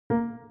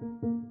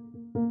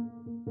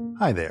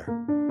Hi there.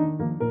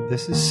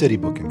 This is City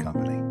Book and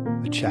Company,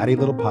 the chatty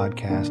little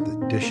podcast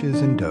that dishes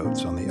and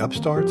dotes on the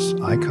upstarts,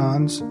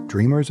 icons,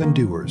 dreamers, and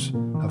doers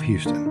of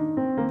Houston,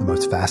 the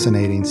most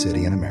fascinating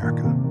city in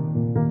America.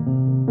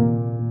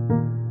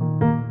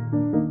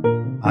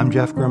 I'm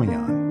Jeff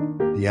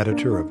Grumillion, the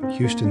editor of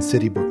Houston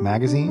City Book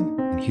Magazine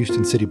and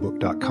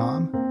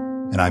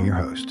HoustonCityBook.com, and I'm your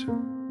host.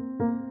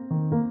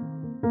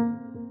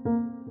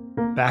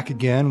 Back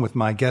again with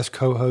my guest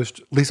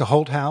co-host, Lisa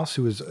Holthouse,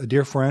 who is a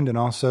dear friend and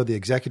also the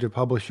executive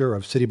publisher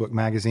of City Book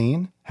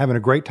Magazine. Having a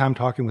great time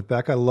talking with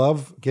Becca. I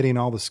love getting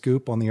all the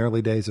scoop on the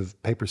early days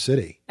of Paper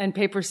City. And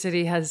Paper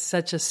City has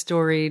such a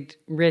storied,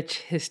 rich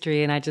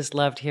history, and I just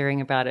loved hearing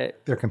about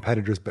it. They're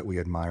competitors, but we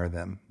admire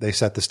them. They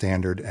set the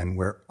standard, and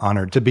we're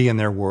honored to be in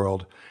their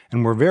world.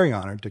 And we're very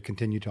honored to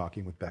continue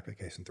talking with Becca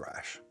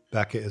Case-and-Thrash.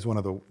 Becca is one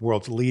of the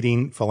world's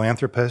leading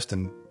philanthropists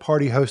and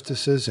party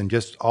hostesses and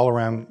just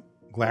all-around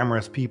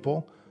glamorous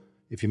people.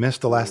 If you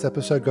missed the last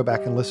episode, go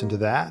back and listen to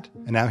that.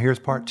 And now here's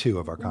part 2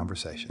 of our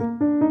conversation.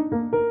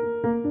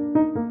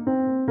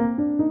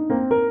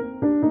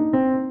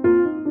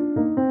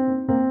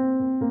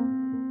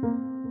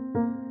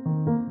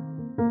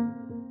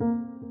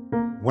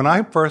 When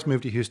I first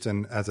moved to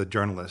Houston as a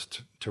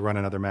journalist to run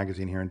another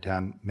magazine here in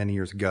town many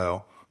years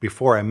ago,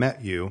 before I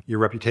met you, your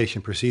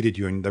reputation preceded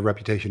you and the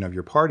reputation of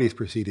your parties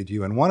preceded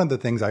you. And one of the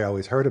things I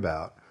always heard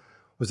about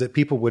was that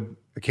people would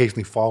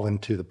occasionally fall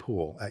into the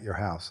pool at your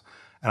house.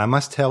 And I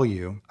must tell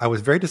you, I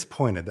was very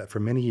disappointed that for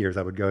many years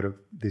I would go to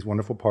these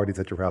wonderful parties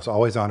at your house,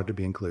 always honored to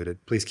be included.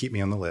 Please keep me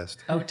on the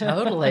list. Oh,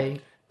 totally.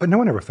 But no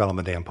one ever fell in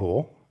the damn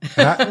pool.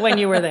 When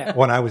you were there.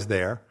 When I was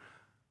there.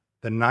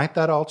 The night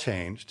that all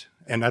changed,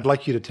 and I'd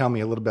like you to tell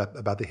me a little bit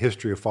about the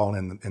history of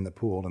falling in the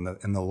pool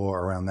and the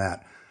lore around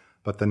that.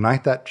 But the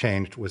night that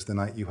changed was the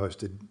night you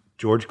hosted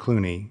George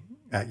Clooney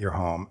at your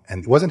home.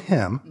 And it wasn't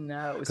him.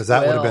 No, it was because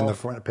that would have been the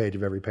front page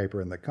of every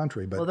paper in the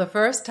country. But well, the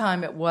first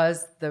time it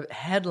was the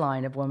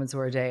headline of Women's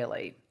Wear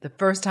Daily. The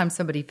first time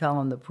somebody fell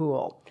in the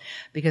pool,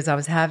 because I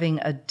was having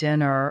a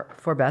dinner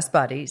for Best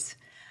Buddies,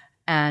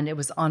 and it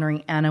was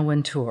honoring Anna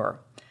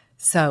Wintour.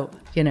 So,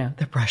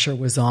 the pressure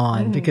was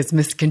on because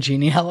Miss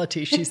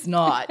Congeniality, she's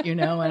not,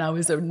 and I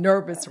was a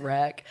nervous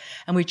wreck.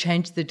 And we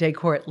changed the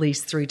decor at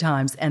least 3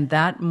 times. And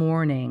that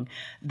morning,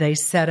 they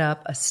set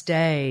up a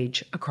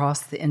stage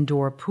across the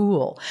indoor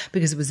pool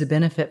because it was a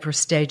benefit for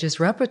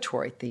Stages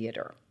Repertory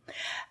Theater.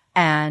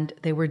 And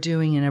they were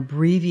doing an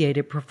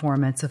abbreviated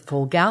performance of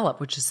Full Gallop,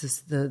 which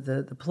is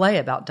the play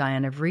about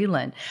Diana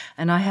Vreeland.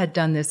 And I had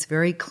done this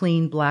very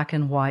clean black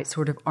and white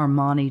sort of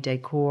Armani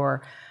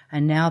decor.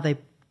 And now they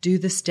do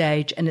the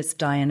stage, and it's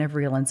Diana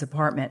Vreeland's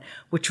apartment,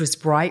 which was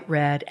bright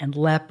red and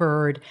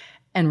leopard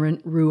and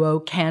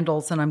Rouault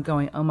candles. And I'm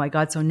going, oh my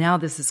God, so now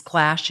this is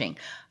clashing.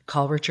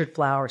 Call Richard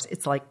Flowers.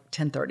 It's like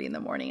 10:30 in the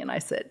morning. And I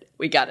said,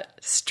 we got to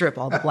strip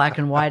all the black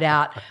and white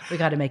out. We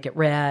got to make it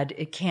red.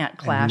 It can't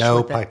clash and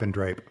with pipe and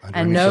drape.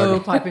 And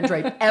no pipe and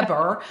drape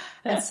ever.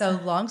 And so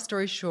long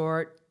story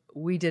short,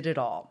 we did it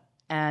all.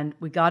 And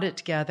we got it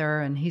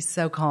together, and he's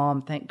so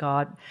calm, thank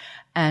God.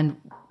 And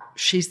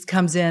she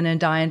comes in,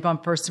 and Diane von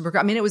Furstenberg.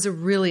 I mean, it was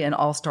really an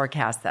all-star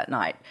cast that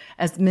night,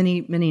 as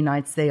many, many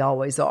nights they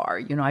always are.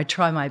 I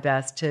try my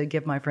best to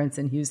give my friends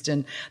in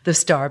Houston the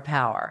star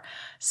power.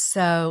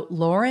 So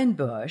Lauren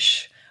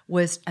Bush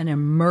was an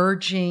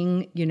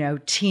emerging,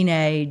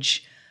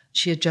 teenage.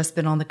 She had just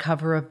been on the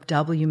cover of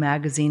W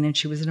magazine, and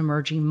she was an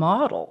emerging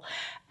model.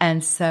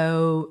 And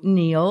so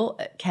Neil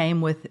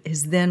came with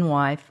his then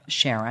wife,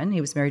 Sharon.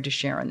 He was married to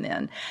Sharon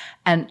then.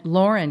 And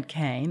Lauren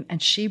came,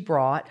 and she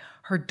brought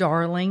her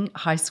darling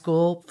high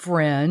school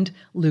friend,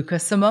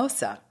 Lucas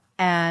Somoza.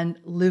 And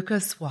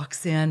Lucas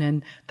walks in,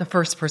 and the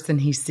first person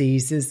he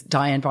sees is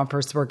Diane von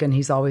Furstenberg, and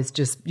he's always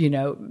just,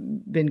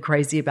 been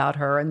crazy about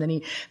her. And then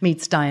he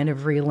meets Diana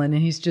Vreeland, and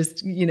he's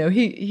just,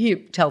 he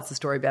tells the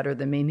story better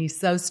than me, and he's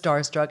so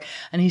starstruck,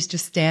 and he's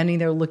just standing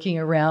there looking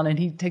around, and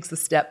he takes a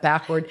step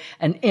backward,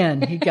 and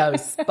in he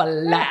goes,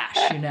 splash,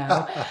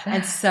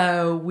 And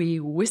so we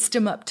whisked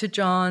him up to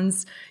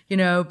John's,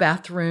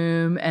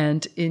 bathroom,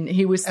 and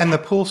he was. And the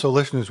pool, so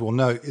listeners will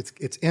know,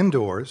 it's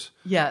indoors.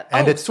 Yeah.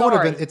 And it's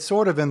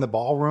sort of in the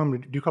ballroom.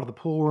 Do you call it the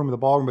pool room or the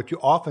ballroom? But you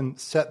often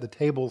set the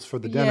tables for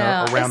the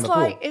dinner around the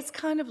pool. It's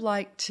kind of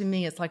like, to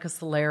me, it's like a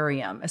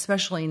solarium,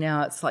 especially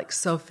now it's like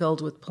so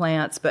filled with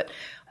plants, but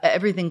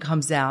everything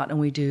comes out, and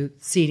we do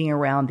seating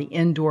around the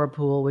indoor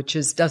pool, which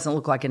doesn't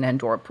look like an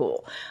indoor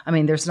pool. I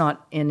mean, there's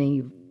not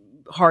any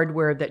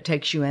hardware that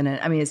takes you in,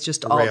 and it's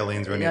just all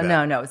railings or any of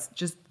that. No,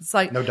 it's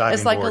like no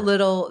diving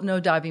board. No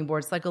diving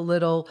board. It's like a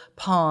little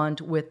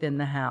pond within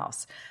the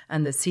house,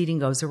 and the seating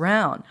goes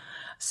around.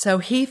 So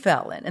he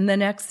fell in, and the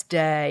next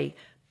day,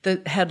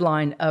 the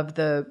headline of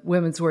the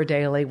Women's Wear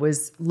Daily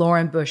was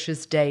Lauren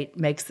Bush's date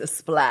makes a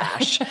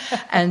splash.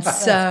 And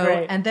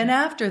so, and then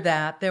after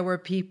that, there were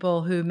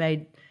people who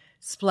made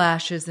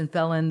splashes and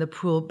fell in the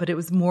pool, but it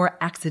was more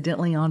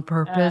accidentally on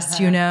purpose,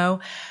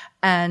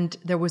 And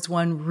there was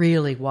one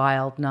really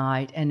wild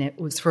night, and it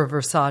was for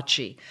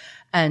Versace.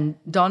 And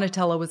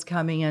Donatella was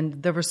coming,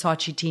 and the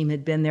Versace team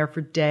had been there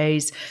for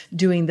days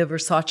doing the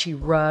Versace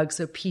rugs.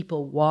 So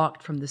people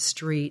walked from the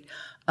street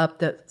up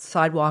the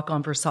sidewalk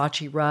on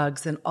Versace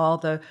rugs, and all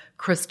the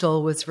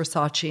crystal was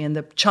Versace, and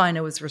the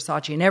china was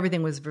Versace, and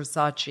everything was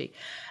Versace.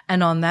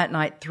 And on that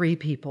night, 3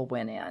 people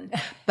went in.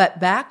 But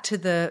back to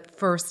the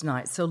first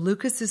night. So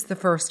Lucas is the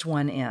first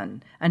one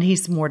in, and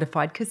he's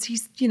mortified because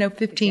he's,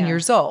 15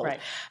 years old. Right.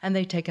 And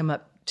they take him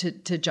up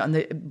to John,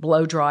 the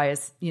blow dry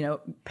his,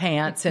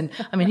 pants. And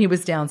I mean, he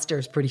was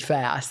downstairs pretty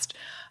fast.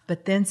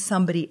 But then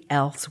somebody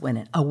else went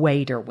in. A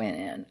waiter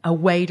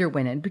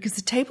went in because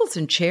the tables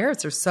and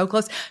chairs are so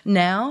close.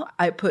 Now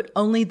I put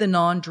only the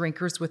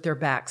non-drinkers with their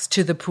backs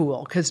to the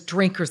pool because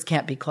drinkers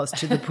can't be close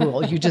to the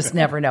pool. You just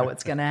never know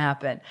what's going to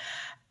happen.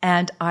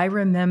 And I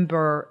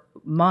remember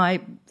my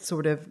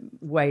sort of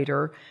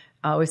waiter,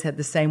 I always had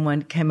the same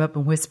one, came up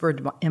and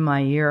whispered in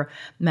my ear,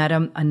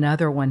 "Madam,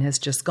 another one has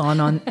just gone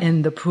on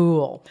in the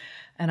pool."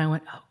 And I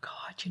went, "Oh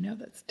God,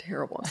 that's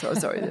terrible. I'm so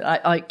sorry."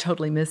 I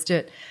totally missed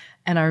it.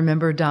 And I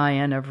remember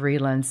Diane of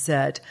Reland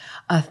said,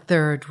 "A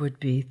third would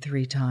be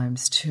 3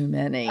 times too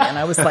many." And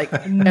I was like,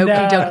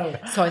 "Okie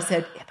dokie." So I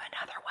said, "If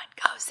another one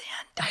goes in,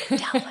 don't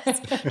tell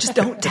us. Just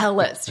don't tell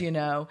us,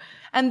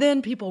 And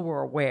then people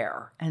were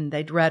aware, and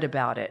they'd read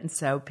about it. And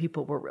so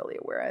people were really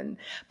aware.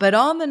 But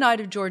on the night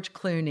of George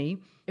Clooney,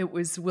 it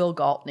was Will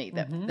Galtney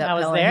that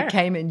was there. Who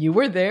came in. You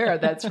were there.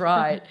 That's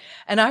right.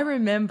 And I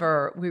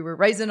remember we were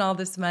raising all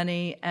this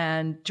money,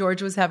 and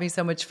George was having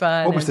so much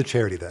fun. What was the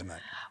charity that night?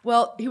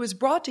 Well, he was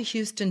brought to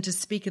Houston to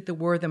speak at the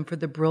Wortham for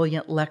the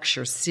Brilliant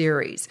Lecture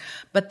Series.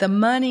 But the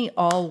money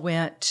all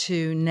went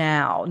to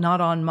Now, Not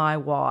on My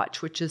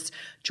Watch, which is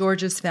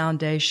George's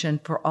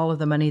foundation for all of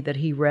the money that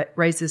he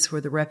raises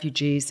for the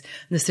refugees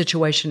and the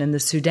situation in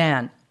the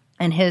Sudan.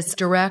 And his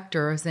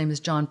director, his name is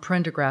John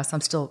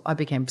Prendergrass. I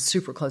became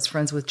super close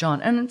friends with John,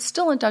 and I'm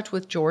still in touch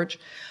with George.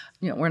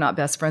 We're not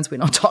best friends. We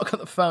don't talk on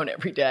the phone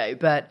every day,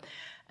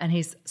 and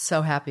he's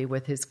so happy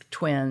with his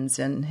twins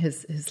and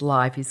his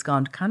life. He's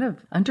gone kind of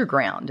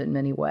underground in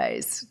many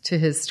ways, to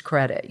his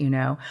credit,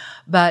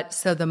 But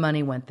so the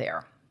money went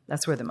there.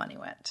 That's where the money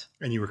went.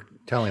 And you were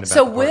telling about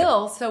So the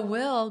party.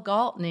 Will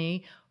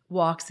Galtney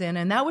walks in,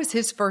 and that was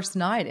his first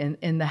night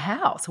in the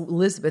house.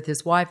 Elizabeth,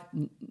 his wife,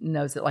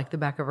 knows it like the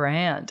back of her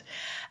hand.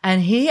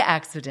 And he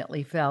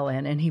accidentally fell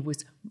in, and he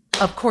was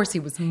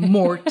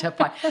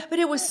mortified. But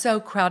it was so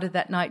crowded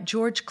that night.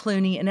 George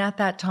Clooney, and at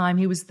that time,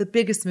 he was the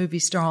biggest movie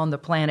star on the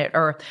planet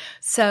Earth.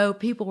 So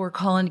people were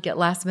calling to get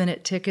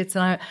last-minute tickets.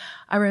 And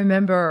I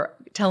remember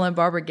telling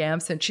Barbara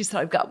Gamson, she said,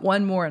 "I've got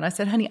one more." And I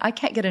said, "Honey, I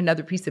can't get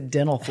another piece of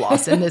dental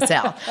floss in this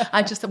house.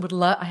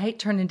 I hate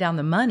turning down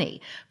the money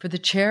for the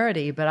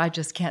charity, but I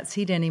just can't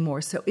see it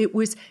anymore." So it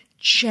was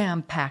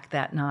jam-packed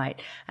that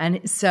night.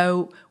 And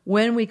so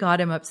when we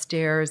got him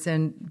upstairs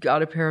and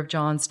got a pair of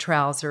John's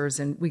trousers,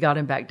 and we got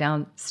him back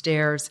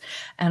downstairs,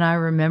 and I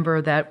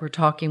remember that we're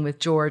talking with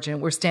George,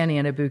 and we're standing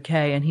in a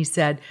bouquet, and he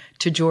said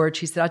to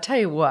George, "I'll tell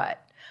you what."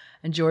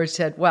 And George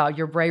said, "Wow,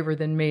 you're braver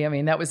than me. I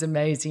mean, that was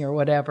amazing," or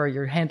whatever.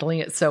 "You're handling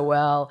it so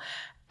well."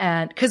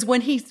 And because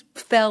when he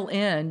fell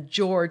in,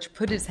 George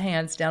put his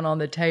hands down on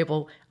the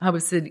table. I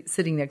was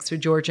sitting next to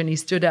George, and he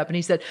stood up and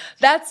he said,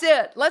 "That's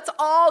it. Let's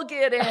all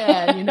get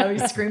in."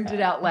 He screamed it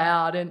out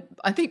loud. And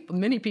I think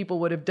many people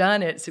would have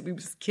done it. So he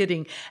was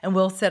kidding. And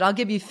Will said, "I'll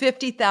give you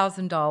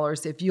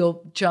 $50,000 if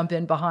you'll jump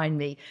in behind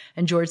me."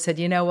 And George said,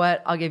 "You know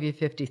what? I'll give you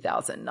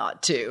 50,000,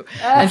 not 2."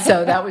 And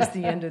so that was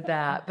the end of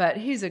that. But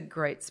he's a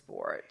great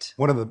sport.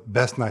 One of the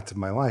best nights of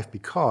my life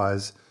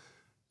because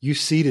you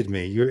seated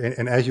me,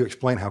 and as you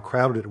explained how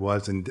crowded it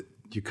was, and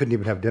you couldn't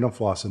even have dental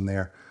floss in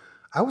there,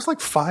 I was like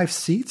 5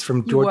 seats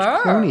from George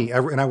Clooney.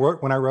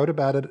 When I wrote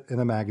about it in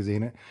the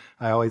magazine,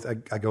 I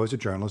go as a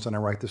journalist and I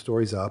write the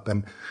stories up.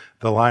 And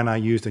the line I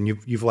used, and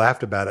you've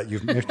laughed about it,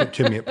 you've mentioned it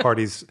to me at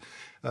parties,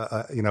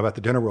 about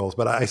the dinner rolls.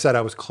 But I said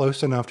I was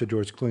close enough to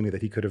George Clooney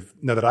that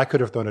I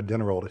could have thrown a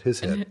dinner roll at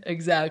his head.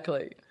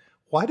 Exactly.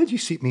 Why did you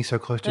seat me so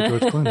close to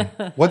George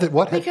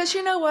Clooney? Because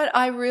you know what?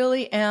 I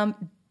really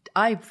am.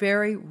 I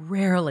very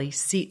rarely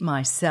seat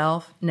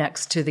myself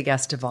next to the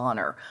guest of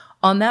honor.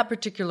 On that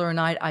particular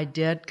night, I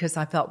did because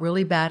I felt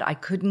really bad. I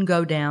couldn't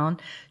go down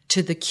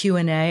to the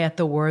Q&A at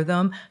the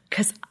Wortham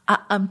because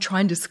I'm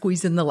trying to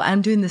squeeze in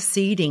I'm doing the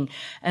seating.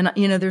 And,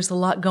 there's a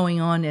lot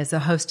going on as a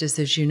hostess,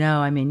 as you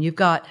know. I mean, you've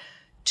got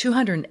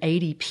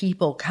 280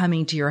 people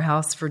coming to your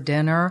house for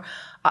dinner.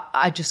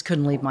 I just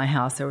couldn't leave my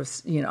house. There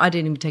was, I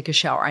didn't even take a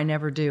shower. I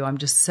never do. I'm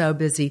just so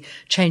busy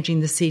changing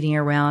the seating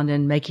around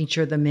and making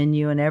sure the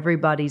menu and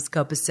everybody's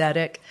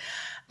copacetic.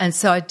 And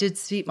so I did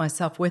seat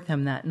myself with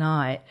him that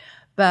night.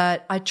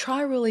 But I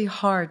try really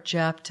hard,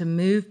 Jeff, to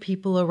move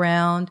people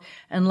around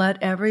and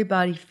let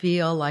everybody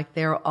feel like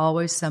they're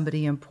always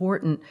somebody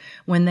important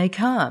when they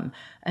come.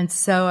 And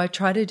so I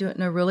try to do it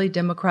in a really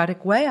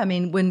democratic way. I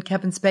mean, when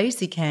Kevin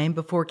Spacey came,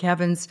 before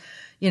Kevin's,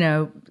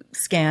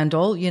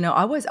 scandal,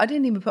 I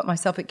didn't even put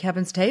myself at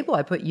Kevin's table.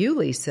 I put you,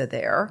 Lisa,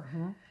 there.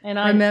 Mm-hmm.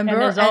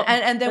 Remember?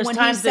 And then when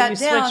he sat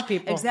down,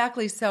 people.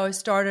 exactly. So I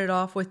started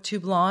off with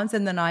two blondes,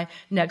 and then I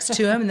next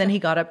to him, and then he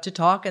got up to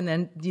talk, and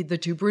then the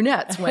two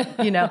brunettes went.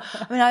 I mean,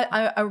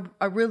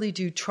 I really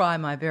do try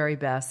my very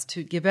best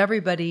to give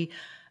everybody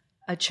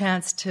a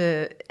chance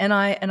to, and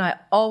I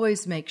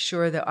always make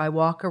sure that I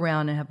walk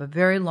around and have a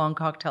very long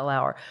cocktail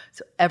hour,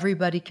 so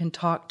everybody can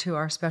talk to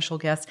our special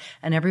guests,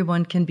 and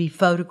everyone can be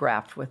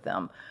photographed with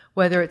them,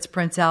 whether it's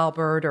Prince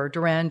Albert or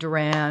Duran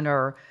Duran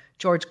or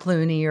George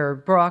Clooney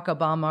or Barack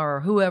Obama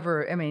or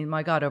whoever. I mean,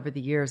 my God, over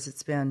the years,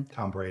 it's been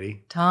Tom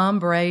Brady. Tom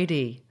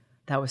Brady.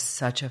 That was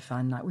such a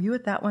fun night. Were you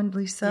at that one,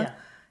 Lisa? Yeah.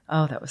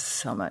 Oh, that was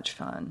so much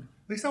fun.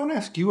 Lisa, I want to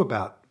ask you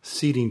about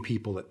seating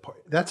people at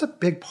parties. That's a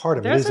big part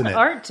of There's it, isn't an it?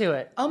 art to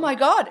it. Oh my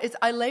God.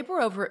 I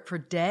labor over it for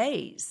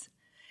days.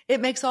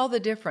 It makes all the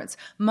difference.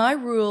 My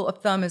rule of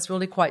thumb is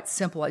really quite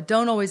simple. I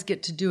don't always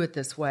get to do it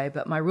this way,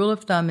 but my rule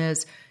of thumb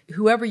is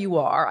whoever you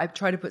are, I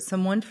try to put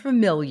someone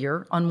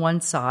familiar on one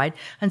side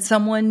and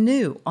someone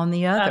new on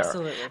the other.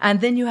 Absolutely.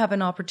 And then you have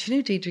an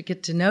opportunity to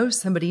get to know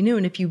somebody new.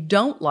 And if you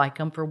don't like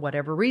them for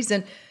whatever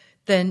reason,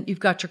 then you've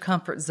got your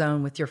comfort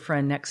zone with your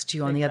friend next to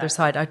you on the other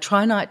side. I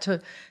try not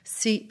to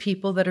seat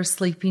people that are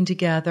sleeping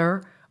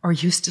together or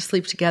used to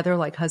sleep together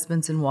like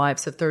husbands and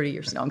wives of 30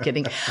 years. No, I'm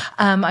kidding.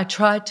 I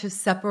try to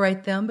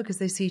separate them because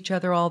they see each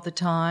other all the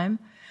time.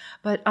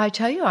 But I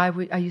tell you,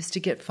 I used to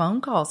get phone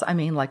calls. I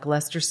mean, like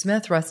Lester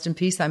Smith, rest in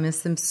peace. I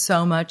miss him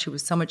so much. It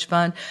was so much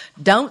fun.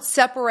 Don't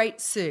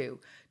separate Sue.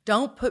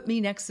 Don't put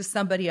me next to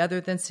somebody other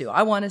than Sue.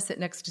 I want to sit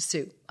next to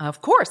Sue.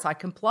 Of course, I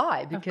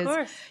comply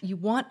because you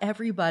want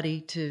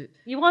everybody to...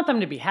 You want them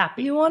to be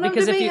happy. You want them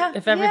because to be happy.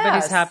 If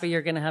everybody's happy,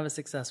 you're going to have a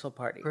successful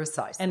party.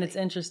 Precisely. And it's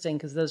interesting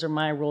because those are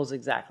my rules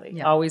exactly.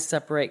 Yeah. Always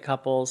separate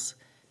couples.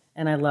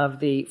 And I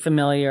love the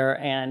familiar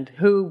and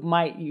who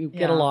might you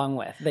get along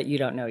with that you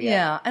don't know yet.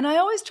 Yeah, and I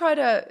always try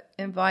to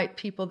invite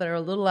people that are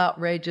a little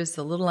outrageous,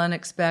 a little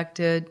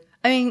unexpected.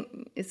 I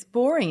mean, it's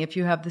boring if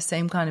you have the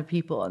same kind of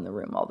people in the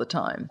room all the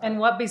time. And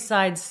what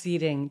besides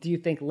seating do you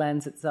think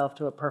lends itself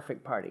to a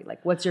perfect party?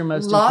 Like, what's your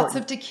most Lots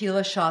important? of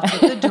tequila shots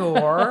at the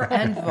door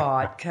and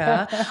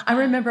vodka. I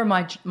remember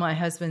my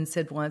husband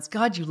said once,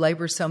 God, you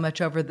labor so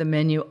much over the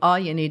menu. All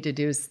you need to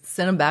do is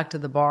send them back to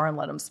the bar and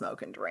let them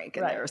smoke and drink.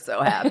 And they were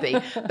so happy.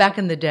 Back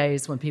in the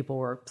days when people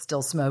were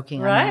still smoking.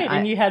 Right,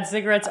 and you had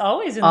cigarettes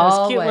always in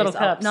those cute little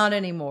cups. Not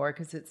anymore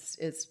because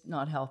it's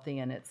not healthy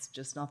and it's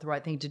just not the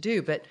right thing to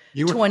do. But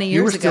 20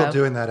 You were years still ago,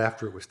 doing that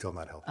after it was still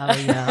not healthy. Oh,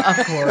 yeah,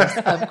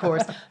 of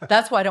course.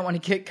 That's why I don't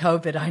want to get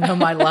COVID. I know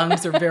my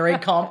lungs are very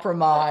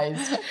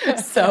compromised.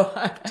 So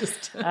I'm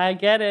just... I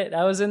get it.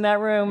 I was in that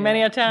room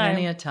many a time.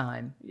 Many a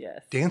time.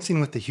 Yes.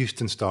 Dancing with the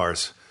Houston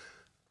Stars.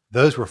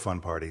 Those were fun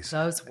parties.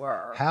 Those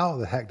were. How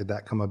the heck did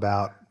that come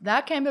about?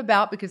 That came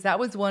about because that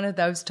was one of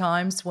those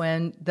times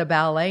when the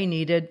ballet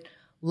needed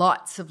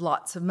lots of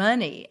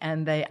money.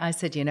 And I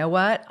said, you know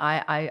what?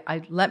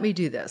 I let me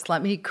do this.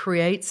 Let me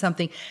create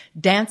something.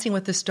 Dancing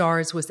with the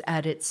Stars was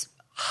at its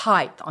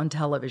height on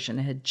television.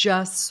 It had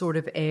just sort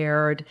of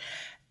aired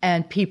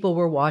and people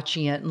were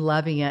watching it and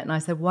loving it. And I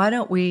said, why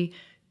don't we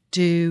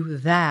do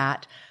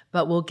that?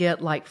 But we'll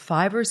get like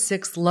 5 or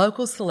 6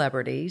 local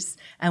celebrities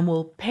and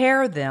we'll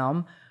pair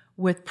them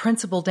with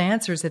principal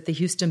dancers at the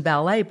Houston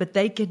Ballet, but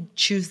they could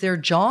choose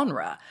their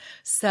genre.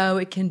 So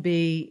it can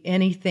be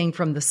anything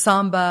from the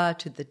samba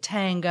to the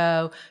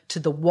tango to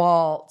the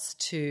waltz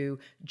to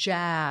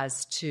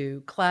jazz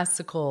to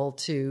classical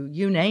to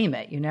you name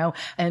it,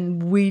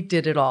 and we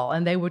did it all.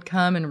 And they would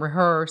come and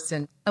rehearse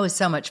and it was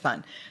so much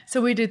fun.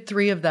 So we did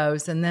 3 of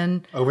those and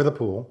then Over the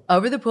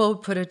pool,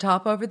 put a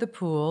top over the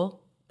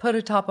pool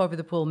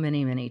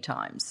many, many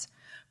times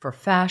for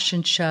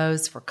fashion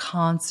shows, for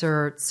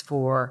concerts,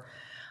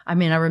 I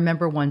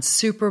remember one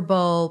Super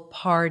Bowl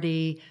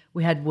party.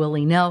 We had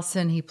Willie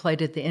Nelson. He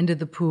played at the end of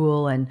the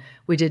pool, and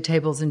we did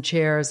tables and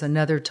chairs.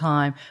 Another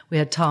time, we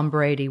had Tom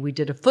Brady. We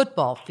did a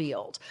football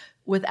field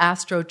with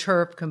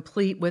AstroTurf,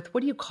 complete with,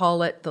 what do you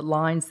call it, the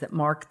lines that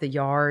mark the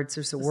yards?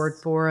 There's a word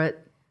for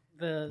it.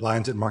 The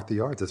lines that mark the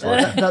yards, as far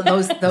as,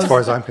 Those, as far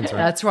as I'm concerned.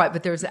 That's right,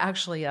 but there's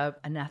actually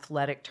an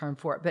athletic term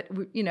for it. But,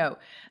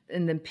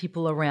 and then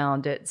people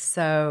around it.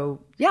 So,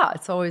 yeah,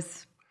 it's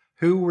always...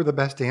 Who were the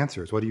best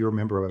dancers? What do you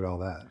remember about all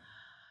that?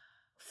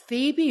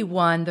 Phoebe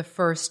won the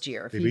first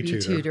year, Phoebe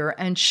Tudor.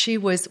 And she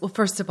was, well,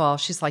 first of all,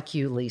 she's like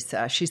you,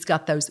 Lisa. She's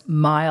got those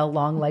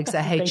mile-long legs.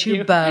 I hate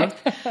you both.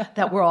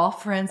 That we're all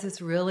friends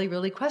is really,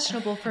 really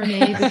questionable for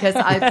me because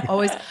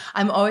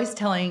I'm always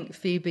telling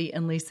Phoebe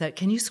and Lisa,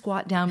 can you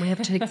squat down? We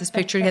have to take this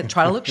picture together.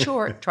 Try to look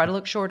short. Try to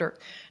look shorter.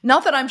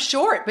 Not that I'm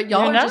short, but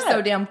y'all are just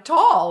so damn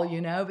tall,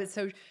 But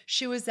so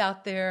she was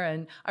out there,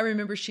 and I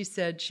remember she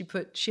said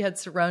she had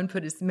Cerrone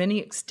put as many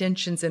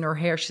extensions in her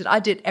hair. She said, I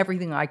did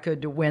everything I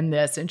could to win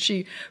this, and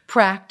she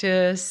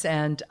practiced.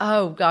 And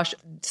oh gosh,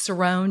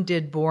 Cerrone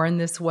did "Born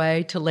This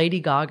Way" to Lady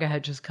Gaga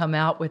had just come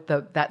out with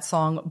that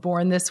song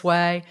 "Born This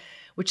Way."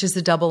 which is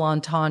a double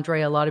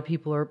entendre. A lot of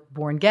people are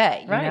born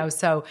gay, you know.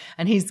 So,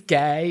 and he's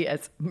gay.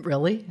 It's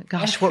really,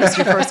 gosh, what was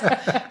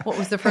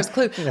the first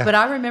clue? Yeah. But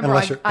I remember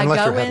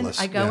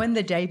I go in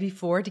the day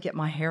before to get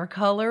my hair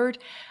colored,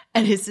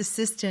 and his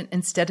assistant,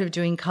 instead of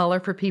doing color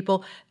for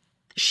people,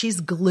 she's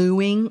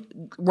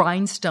gluing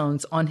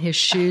rhinestones on his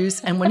shoes.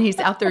 And when he's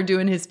out there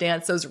doing his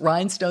dance, those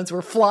rhinestones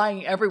were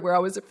flying everywhere. I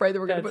was afraid they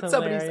were going to put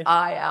somebody's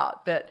eye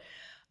out. But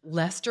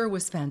Lester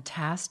was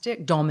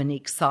fantastic.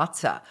 Dominique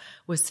Satsa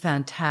was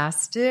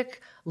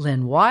fantastic.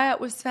 Lynn Wyatt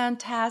was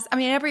fantastic. I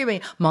mean,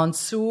 everybody,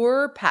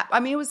 Mansour, Pat. I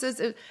mean,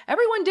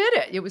 everyone did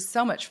it. It was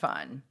so much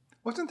fun.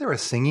 Wasn't there a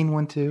singing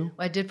one too?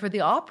 I did for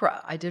the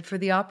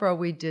opera.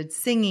 We did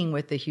singing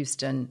with the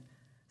Houston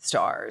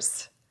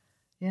Stars.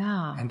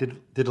 Yeah.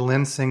 And did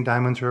Lynn sing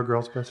Diamonds Are a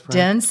Girl's Best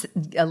Friend?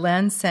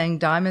 Lynn sang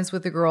Diamonds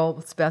with a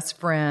Girl's Best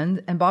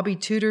Friend, and Bobby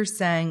Tudor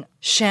sang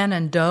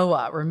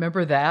Shenandoah.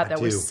 Remember that? That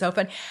was so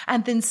fun.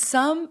 And then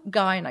some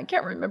guy, and I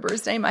can't remember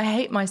his name, I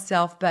hate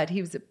myself, but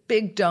he was a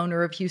big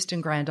donor of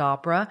Houston Grand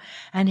Opera,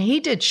 and he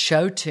did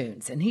show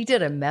tunes, and he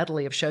did a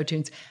medley of show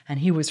tunes, and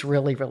he was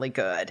really, really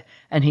good,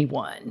 and he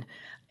won.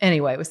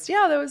 Anyway, it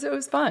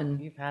was fun.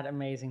 You've had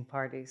amazing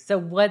parties. So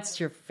what's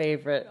your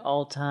favorite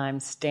all-time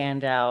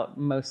standout,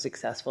 most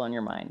successful in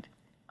your mind?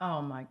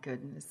 Oh my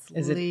goodness.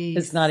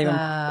 It's not even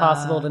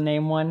possible to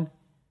name one?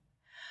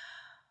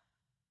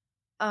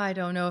 I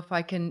don't know if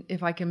I can,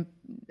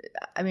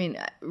 I mean,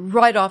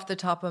 right off the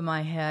top of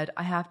my head,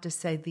 I have to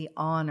say the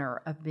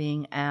honor of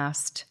being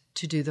asked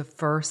to do the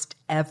first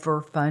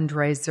ever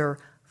fundraiser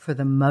for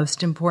the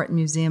most important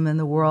museum in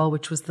the world,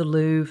 which was the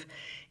Louvre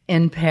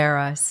in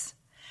Paris.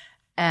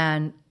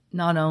 And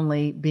not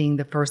only being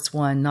the first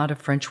one, not a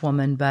French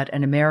woman, but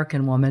an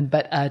American woman,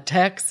 but a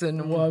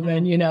Texan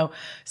woman, you know.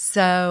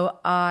 So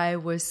I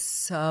was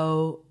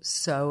so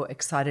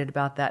excited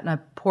about that. And I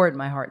poured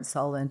my heart and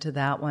soul into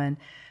that one.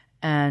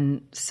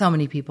 And so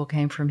many people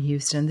came from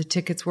Houston. The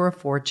tickets were a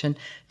fortune,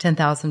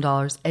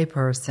 $10,000 a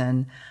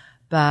person.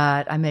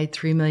 But I made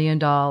 $3 million.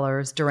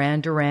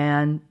 Duran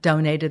Duran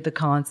donated the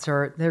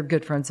concert. They're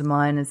good friends of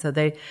mine. And so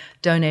they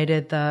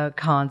donated the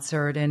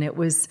concert. And it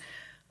was...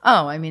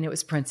 it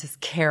was Princess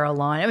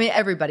Caroline. I mean,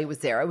 everybody was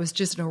there. It was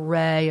just an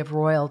array of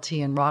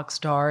royalty and rock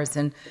stars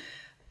and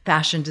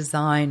fashion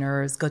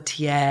designers,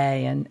 Gautier,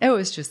 and it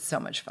was just so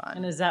much fun.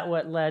 And is that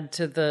what led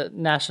to the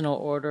National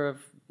Order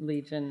of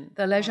Legion?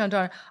 The Legion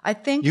d'Honneur. I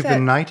think You've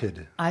been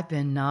knighted. I've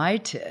been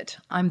knighted.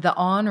 I'm the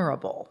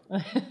Honorable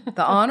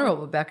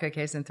Becca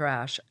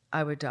Kaysen-Thrash.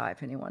 I would die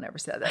if anyone ever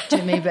said that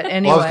to me, but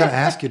anyway. Well, I was going to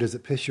ask you, does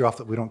it piss you off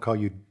that we don't call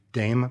you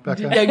Dame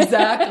Becca?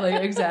 Exactly.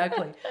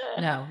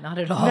 No, not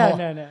at all.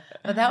 No.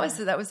 But that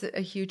was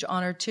a huge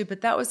honor too.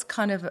 But that was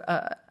kind of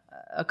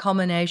a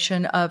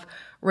culmination of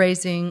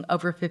raising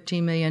over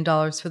 $15 million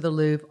for the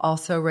Louvre,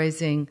 also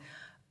raising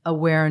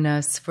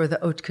awareness for the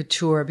haute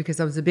couture, because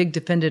I was a big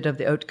defendant of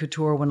the haute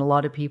couture when a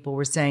lot of people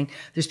were saying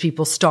there's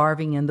people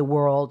starving in the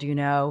world, you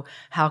know,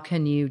 how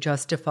can you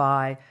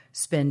justify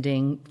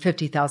spending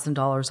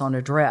 $50,000 on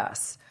a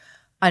dress?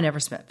 I never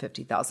spent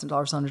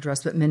 $50,000 on a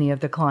dress, but many of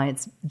the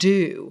clients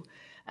do.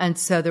 And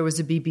so there was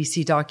a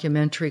BBC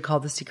documentary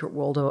called The Secret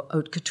World of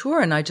Haute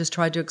Couture, and I just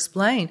tried to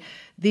explain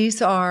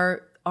these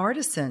are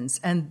artisans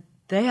and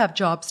they have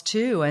jobs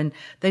too, and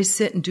they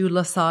sit and do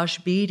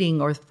lassage beading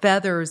or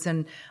feathers,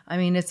 and I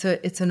mean it's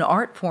an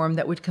art form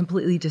that would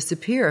completely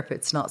disappear if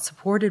it's not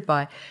supported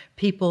by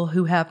people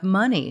who have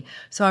money.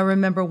 So I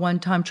remember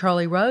one time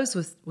Charlie Rose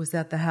was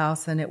at the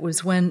house, and it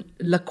was when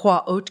La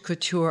Croix Haute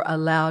Couture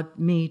allowed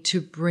me to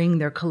bring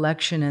their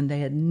collection, and they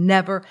had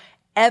never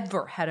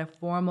ever had a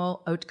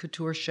formal haute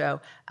couture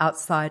show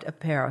outside of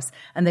Paris,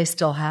 and they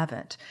still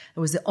haven't. It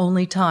was the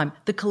only time.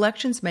 The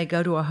collections may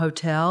go to a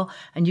hotel,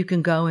 and you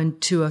can go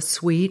into a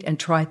suite and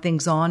try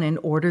things on and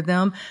order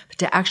them, but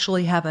to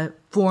actually have a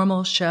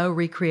formal show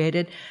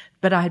recreated.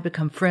 But I had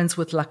become friends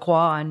with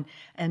Lacroix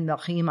and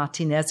Marie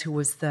Martinez, who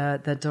was the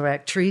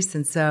directrice,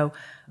 and so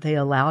they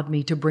allowed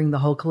me to bring the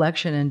whole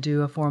collection and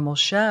do a formal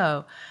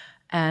show.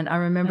 And I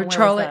remember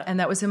Charlie, and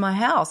that was in my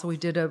house. We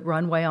did a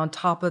runway on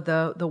top of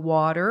the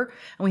water,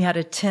 and we had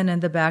a tent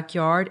in the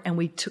backyard, and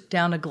we took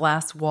down a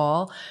glass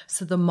wall.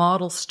 So the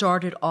model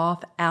started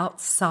off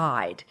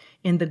outside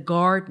in the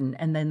garden,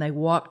 and then they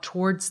walked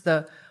towards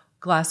the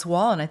glass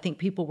wall, and I think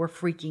people were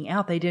freaking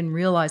out. They didn't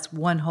realize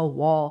one whole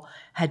wall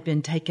had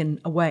been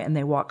taken away, and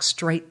they walked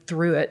straight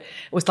through it.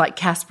 It was like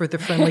Casper the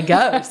Friendly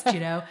Ghost,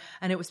 you know,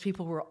 and it was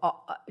people were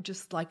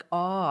just like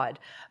awed.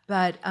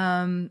 But,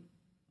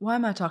 why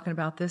am I talking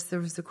about this? There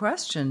was a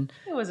question.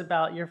 It was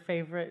about your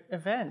favorite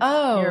event.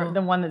 Oh,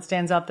 the one that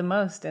stands out the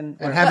most, and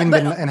having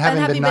been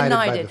knighted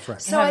by the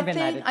French. So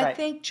I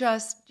think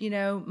just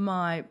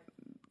my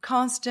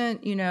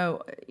constant.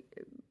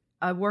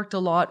 I worked a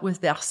lot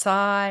with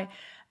Versailles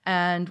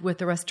and with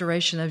the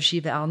restoration of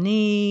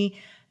Giverny,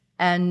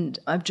 and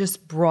I've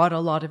just brought a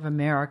lot of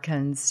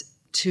Americans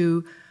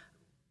to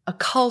a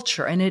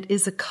culture, and it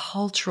is a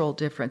cultural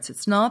difference.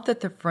 It's not that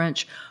the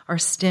French are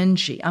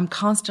stingy. I'm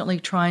constantly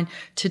trying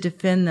to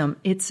defend them.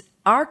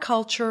 Our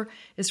culture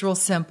is real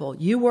simple.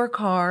 You work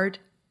hard,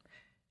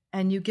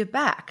 and you give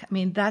back. I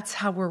mean, that's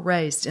how we're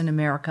raised in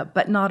America,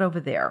 but not over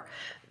there.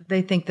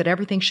 They think that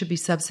everything should be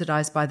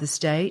subsidized by the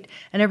state,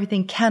 and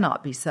everything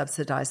cannot be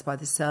subsidized by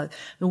the state.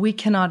 We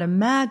cannot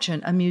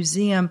imagine a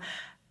museum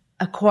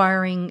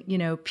acquiring,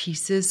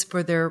 pieces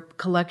for their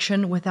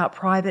collection without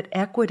private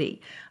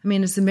equity. I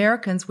mean, as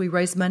Americans, we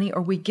raise money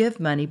or we give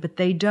money, but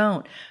they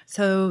don't.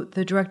 So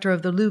the director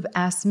of the Louvre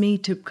asked me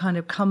to kind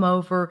of come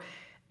over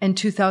in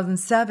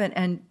 2007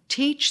 and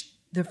teach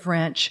the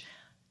French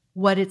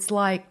what it's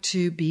like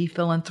to be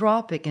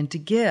philanthropic and to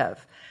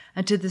give.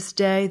 And to this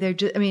day,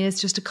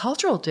 it's just a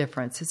cultural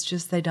difference. It's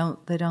just they don't.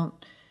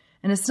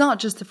 And it's not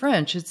just the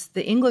French, it's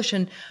the English,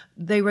 and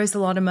they raise a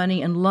lot of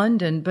money in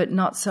London, but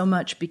not so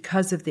much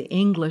because of the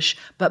English,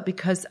 but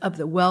because of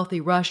the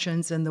wealthy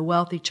Russians and the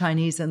wealthy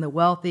Chinese and the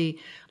wealthy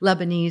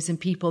Lebanese and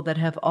people that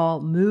have all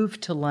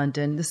moved to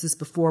London. This is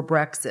before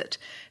Brexit.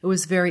 It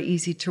was very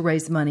easy to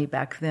raise money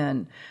back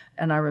then.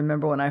 And I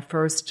remember when I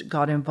first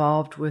got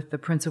involved with the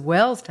Prince of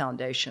Wales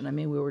Foundation,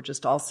 we were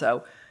just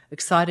also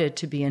excited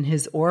to be in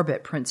his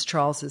orbit, Prince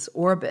Charles's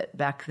orbit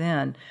back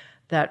then.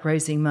 That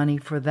raising money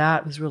for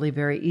that was really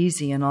very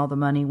easy, and all the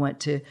money went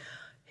to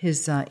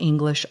his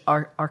English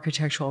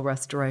architectural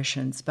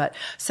restorations. But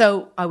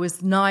so I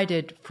was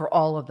knighted for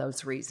all of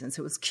those reasons.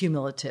 It was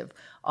cumulative,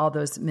 all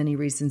those many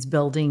reasons,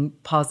 building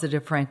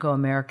positive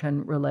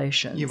Franco-American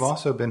relations. You've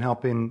also been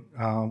helping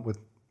with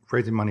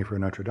raising money for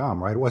Notre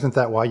Dame, right? Wasn't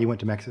that why you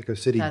went to Mexico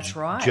City? That's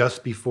right.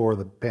 Just before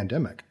the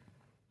pandemic?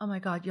 Oh my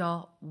God,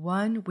 y'all.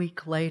 1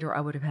 week later,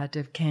 I would have had to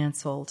have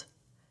canceled.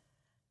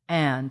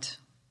 And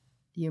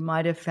you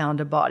might have found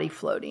a body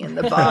floating in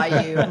the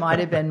bayou. It might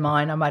have been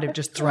mine. I might have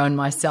just thrown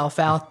myself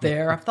out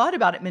there. I've thought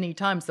about it many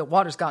times. The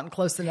water's gotten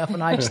close enough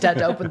and I just had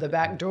to open the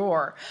back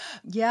door.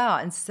 Yeah,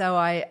 and so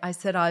I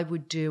said I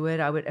would do it.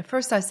 At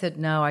first I said,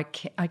 no, I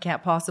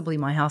can't possibly.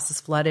 My house is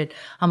flooded.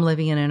 I'm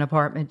living in an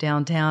apartment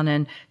downtown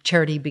and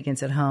charity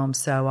begins at home.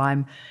 So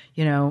I'm,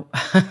 Your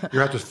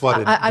house was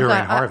flooded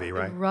during Harvey,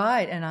 right?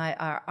 Right, and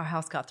our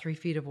house got 3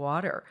 feet of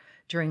water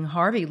during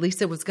Harvey.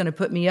 Lisa was going to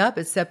put me up,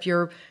 except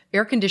your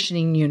air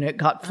conditioning unit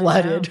got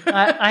flooded.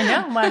 I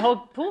know. My whole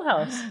pool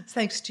house.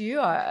 Thanks to you.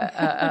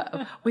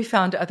 We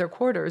found other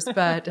quarters,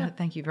 but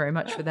thank you very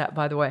much for that,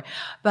 by the way.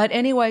 But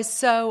anyway,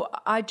 so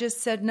I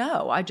just said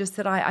no. I just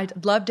said,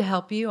 I'd love to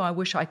help you. I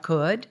wish I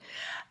could.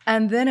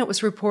 And then it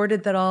was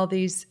reported that all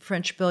these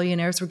French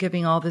billionaires were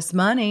giving all this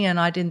money, and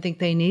I didn't think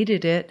they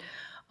needed it,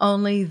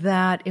 only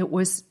that it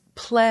was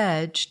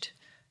pledged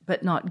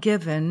but not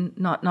given,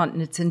 not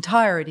in its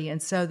entirety.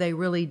 And so they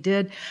really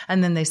did.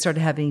 And then they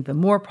started having even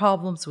more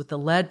problems with the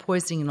lead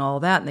poisoning and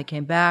all that. And they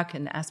came back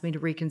and asked me to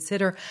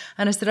reconsider.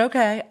 And I said,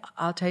 okay,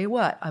 I'll tell you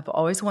what. I've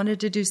always wanted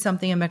to do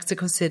something in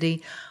Mexico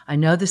City. I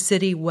know the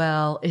city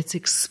well. It's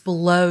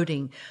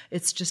exploding.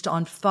 It's just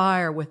on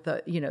fire with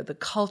the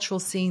cultural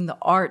scene, the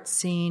art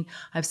scene.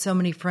 I have so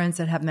many friends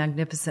that have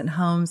magnificent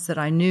homes that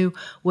I knew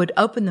would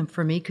open them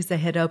for me because they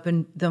had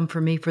opened them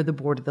for me for the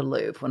board of the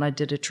Louvre when I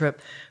did a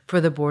trip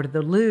for the board of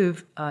the Louvre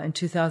in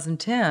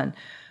 2010.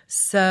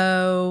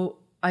 So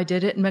I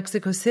did it in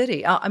Mexico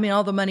City.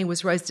 All the money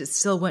was raised. It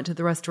still went to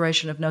the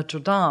restoration of Notre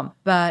Dame,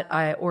 but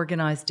I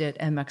organized it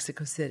in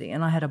Mexico City,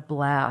 and I had a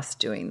blast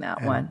doing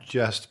that one.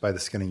 Just by the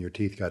skin of your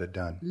teeth got it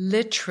done.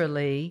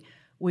 Literally.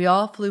 We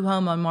all flew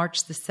home on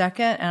March the 2nd,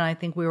 and I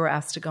think we were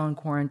asked to go in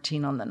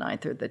quarantine on the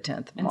 9th or the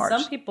 10th of March.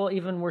 And some people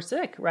even were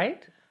sick,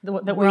 right?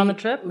 That were on the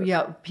trip?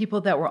 Yeah,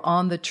 people that were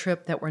on the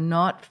trip that were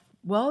not.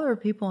 Well, there were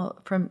people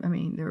from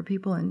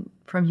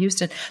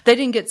Houston. They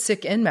didn't get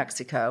sick in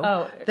Mexico.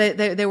 Oh,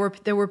 there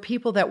were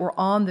people that were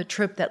on the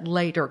trip that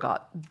later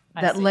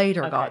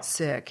got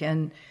sick,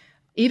 and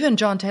even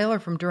John Taylor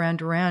from Duran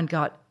Duran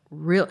got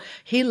real.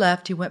 He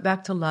left. He went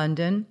back to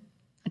London.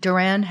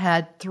 Duran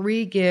had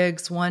 3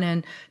 gigs: one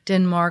in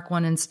Denmark,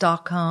 one in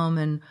Stockholm,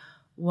 and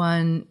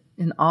one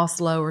in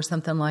Oslo or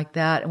something like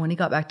that. And when he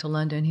got back to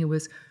London, he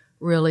was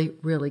really,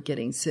 really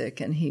getting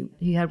sick. And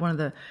he had one of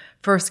the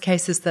first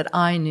cases that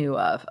I knew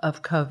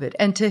of COVID.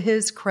 And to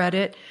his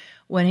credit,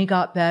 when he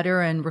got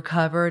better and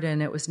recovered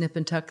and it was nip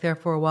and tuck there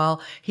for a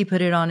while, he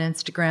put it on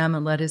Instagram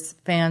and let his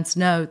fans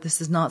know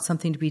this is not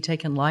something to be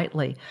taken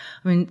lightly.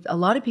 A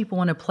lot of people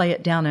want to play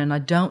it down, and I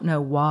don't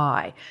know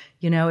why.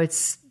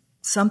 It's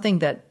something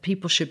that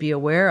people should be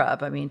aware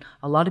of.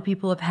 A lot of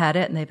people have had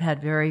it and they've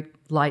had very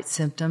light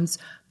symptoms,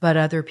 but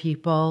other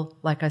people,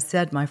 like I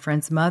said, my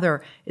friend's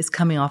mother is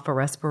coming off a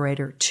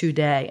respirator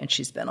today, and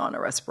she's been on a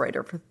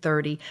respirator for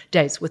 30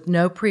 days with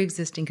no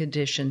pre-existing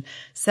condition,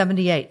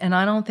 78. And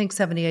I don't think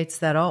 78's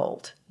that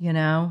old,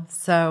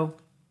 So,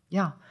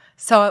 yeah.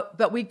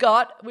 But we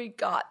got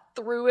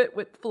through it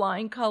with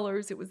flying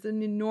colors. It was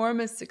an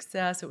enormous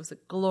success. It was a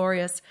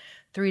glorious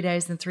 3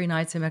 days and 3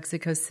 nights in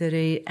Mexico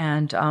City,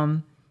 and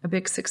a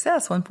big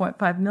success,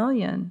 1.5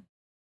 million.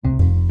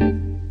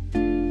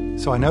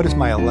 So I noticed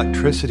my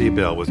electricity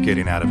bill was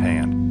getting out of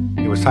hand.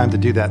 It was time to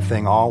do that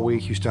thing all we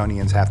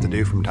Houstonians have to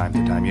do from time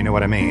to time. You know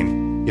what I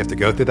mean? You have to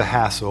go through the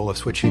hassle of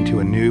switching to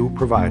a new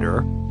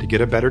provider to get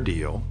a better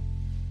deal.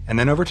 And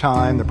then over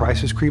time, the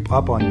prices creep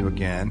up on you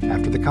again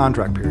after the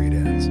contract period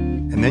ends.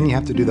 And then you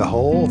have to do the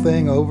whole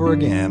thing over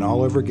again,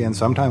 all over again,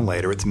 sometime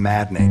later. It's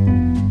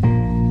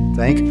maddening.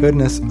 Thank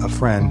goodness a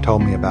friend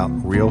told me about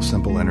Real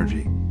Simple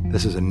Energy.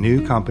 This is a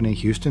new company,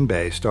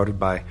 Houston-based, started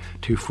by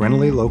two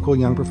friendly local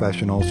young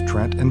professionals,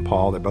 Trent and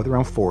Paul. They're both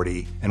around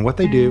 40. And what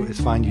they do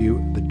is find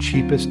you the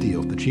cheapest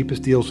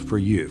deals for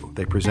you.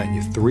 They present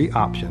you 3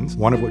 options,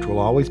 one of which will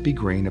always be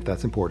green if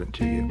that's important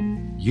to you.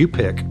 You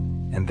pick,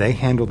 and they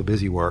handle the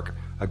busy work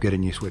of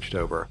getting you switched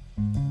over.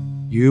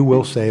 You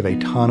will save a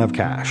ton of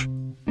cash.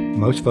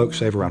 Most folks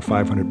save around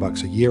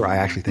 $500 a year. I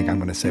actually think I'm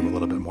going to save a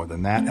little bit more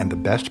than that. And the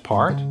best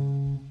part,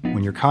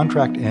 when your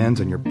contract ends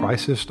and your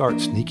prices start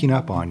sneaking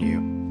up on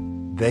you,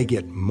 they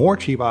get more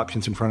cheap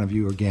options in front of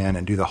you again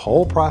and do the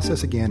whole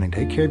process again and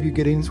take care of you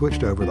getting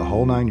switched over the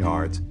whole 9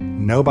 yards.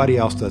 Nobody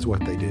else does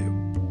what they do.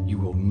 You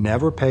will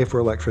never pay for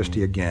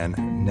electricity again,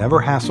 never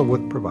hassle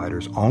with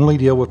providers, only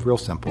deal with Real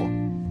Simple.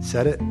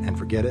 Set it and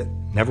forget it.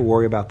 Never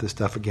worry about this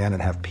stuff again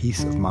and have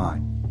peace of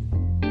mind.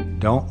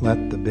 Don't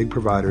let the big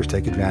providers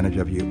take advantage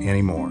of you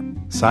anymore.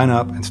 Sign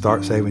up and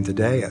start saving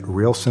today at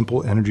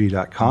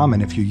realsimpleenergy.com.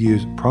 And if you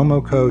use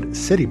promo code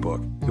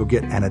CityBook, you'll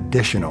get an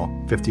additional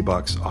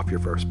 $50 off your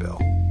first bill.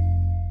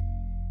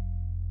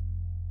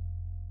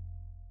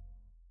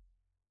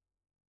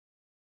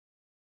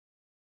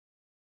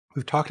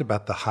 We've talked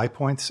about the high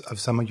points of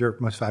some of your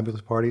most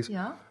fabulous parties.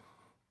 Yeah.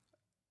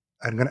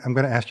 I'm going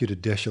to ask you to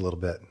dish a little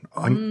bit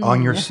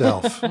on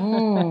yourself.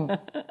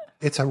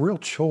 It's a real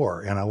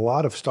chore, and a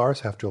lot of stars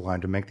have to align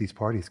to make these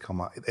parties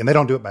come up. And they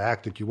don't do it by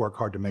accident. You work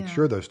hard to make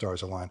sure those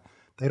stars align.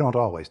 They don't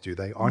always, do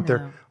they? Aren't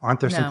there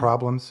some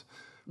problems?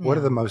 What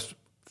are the most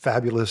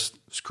fabulous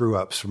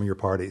screw-ups from your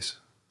parties?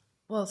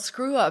 Well,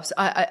 screw-ups,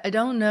 I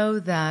don't know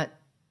that.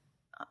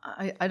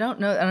 I don't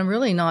know, and I'm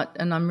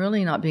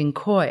really not being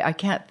coy. I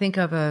can't think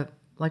of a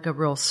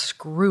real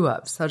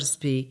screw-up, so to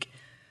speak,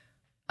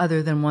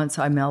 other than once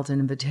I mailed an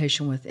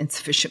invitation with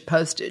insufficient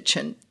postage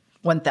and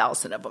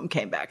 1,000 of them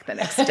came back the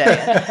next day.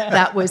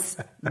 That was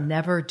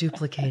never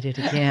duplicated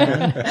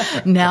again.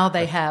 Now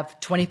they have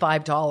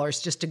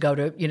 $25 just to go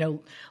to,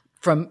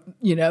 from,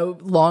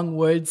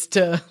 Longwoods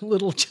to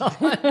Little John.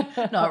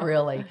 Not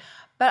really.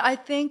 But I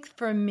think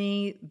for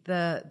me,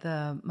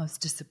 the most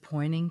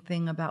disappointing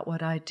thing about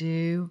what I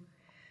do,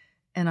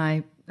 and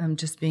I'm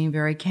just being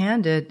very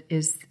candid,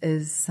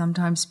 is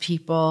sometimes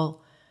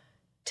people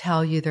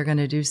tell you they're going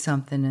to do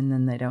something and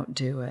then they don't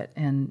do it.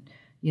 And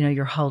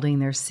you're holding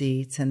their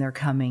seats and they're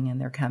coming and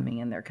they're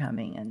coming and they're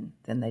coming and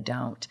then they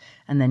don't.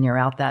 And then you're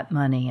out that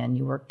money and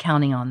you were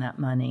counting on that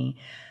money.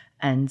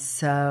 And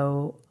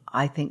so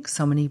I think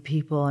so many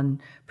people,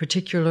 and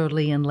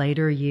particularly in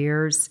later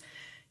years,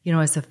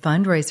 as a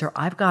fundraiser,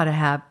 I've got to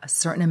have a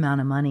certain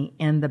amount of money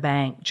in the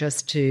bank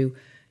just to,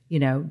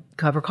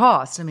 cover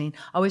costs. I mean,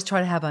 I always try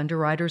to have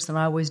underwriters, and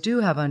I always do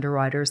have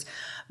underwriters,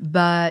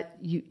 but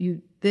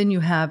then you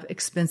have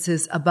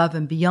expenses above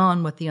and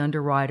beyond what the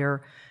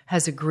underwriter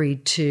has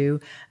agreed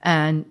to.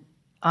 And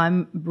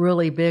I'm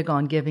really big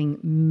on giving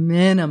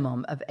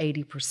minimum of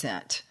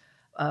 80%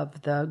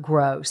 of the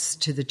gross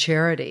to the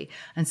charity.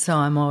 And so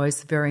I'm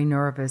always very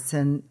nervous.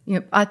 And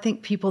I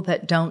think people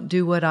that don't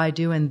do what I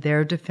do, in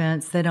their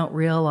defense, they don't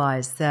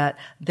realize that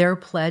their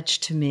pledge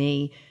to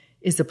me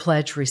is a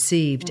pledge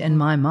received in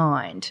my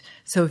mind.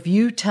 So if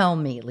you tell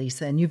me,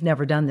 Lisa, and you've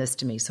never done this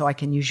to me, so I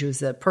can use you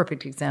as a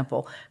perfect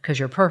example because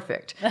you're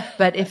perfect.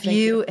 But if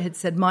you had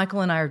said,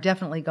 Michael and I are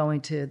definitely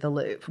going to the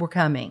Louvre, we're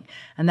coming,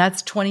 and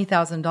that's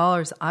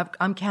 $20,000,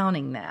 I'm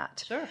counting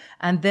that. Sure.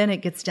 And then it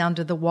gets down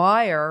to the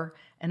wire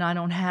and I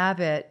don't have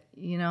it,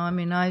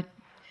 I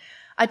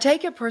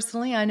take it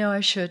personally. I know I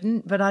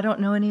shouldn't, but I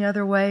don't know any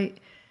other way.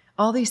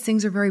 All these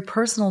things are very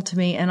personal to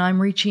me, and I'm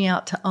reaching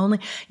out to only,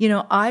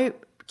 I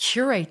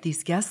curate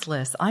these guest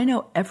lists. I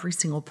know every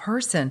single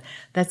person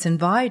that's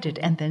invited.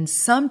 And then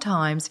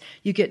sometimes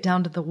you get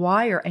down to the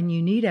wire and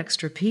you need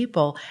extra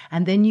people.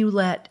 And then you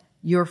let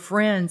your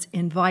friends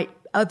invite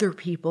other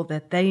people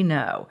that they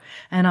know.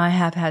 And I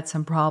have had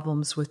some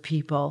problems with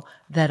people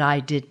that I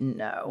didn't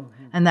know.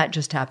 Mm-hmm. And that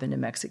just happened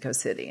in Mexico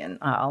City. And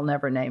I'll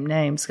never name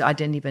names. I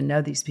didn't even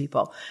know these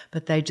people,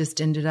 but they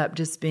just ended up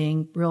just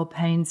being real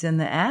pains in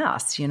the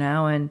ass,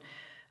 and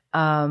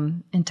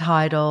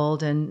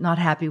entitled and not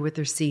happy with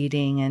their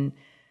seating. And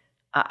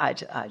I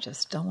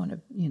just don't want to,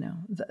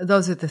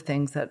 those are the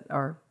things that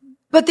are,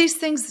 but these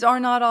things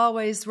are not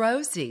always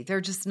rosy.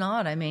 They're just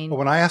not. I mean, well,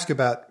 when I ask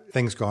about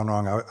things going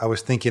wrong, I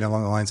was thinking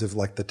along the lines of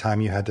like the time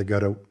you had to go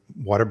to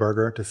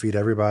Whataburger to feed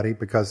everybody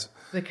because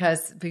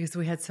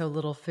we had so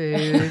little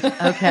food.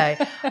 Okay.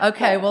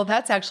 Well,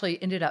 that's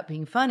actually ended up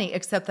being funny,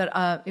 except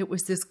that it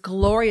was this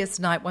glorious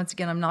night. Once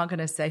again, I'm not going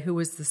to say who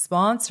was the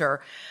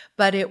sponsor,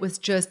 but it was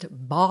just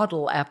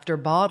bottle after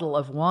bottle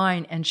of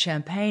wine and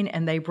champagne.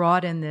 And they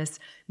brought in this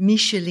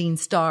Michelin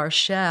star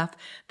chef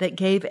that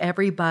gave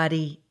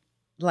everybody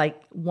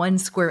like 1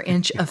 square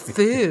inch of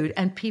food,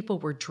 and people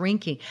were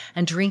drinking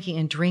and drinking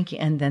and drinking,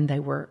 and then they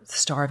were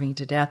starving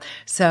to death.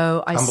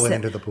 So tumbling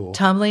into the pool.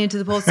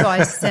 So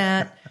I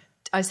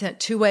sent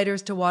 2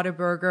 waiters to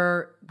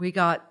Whataburger. We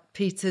got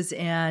pizzas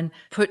in,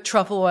 put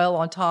truffle oil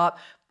on top,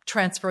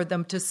 transferred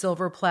them to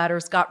silver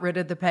platters, got rid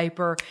of the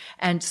paper,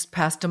 and just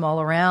passed them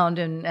all around.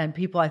 And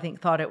people, I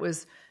think, thought it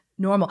was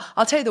normal.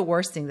 I'll tell you the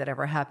worst thing that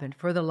ever happened.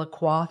 For the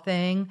LaCroix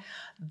thing,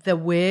 the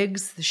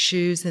wigs, the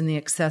shoes, and the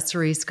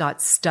accessories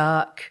got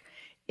stuck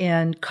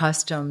in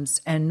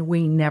customs, and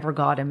we never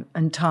got them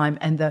in time.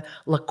 And the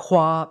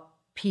LaCroix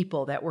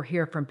people that were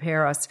here from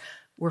Paris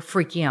were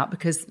freaking out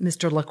because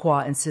Mr.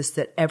 Lacroix insists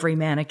that every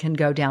mannequin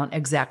go down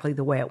exactly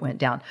the way it went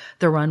down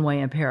the runway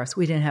in Paris.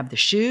 We didn't have the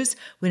shoes,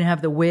 we didn't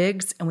have the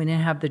wigs, and we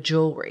didn't have the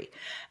jewelry.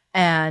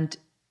 And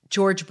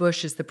George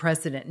Bush is the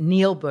president.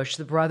 Neil Bush,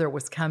 the brother,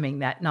 was coming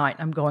that night.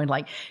 I'm going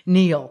like,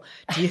 Neil,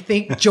 do you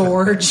think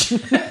George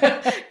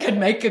can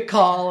make a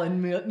call?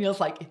 And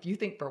Neil's like, if you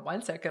think for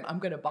 1 second I'm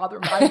going to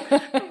bother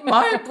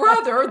my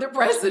brother, the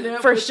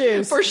president, for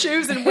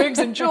shoes and wigs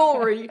and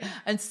jewelry.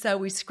 And so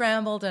we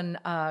scrambled and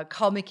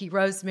called Mickey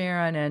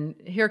Rosemarin, and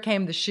here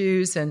came the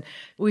shoes, and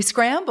we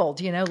scrambled.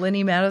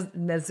 Lenny Meadows.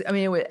 I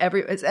mean,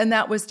 and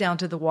that was down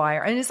to the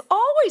wire. And it's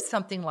always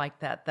something like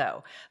that,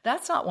 though.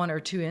 That's not one or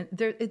two.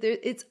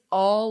 It's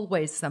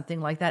always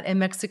something like that. In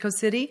Mexico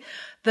City,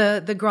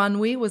 the Grand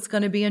Nuit was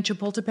going to be in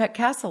Chapultepec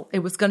Castle. It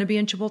was going to be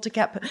in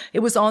Chapultepec. It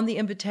was on the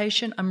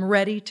invitation. I'm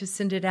ready to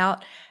send it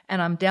out,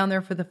 and I'm down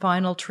there for the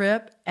final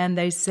trip. And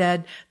they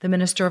said, the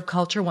Minister of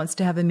Culture wants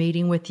to have a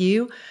meeting with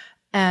you.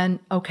 And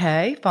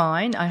okay,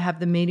 fine. I have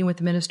the meeting with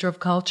the Minister of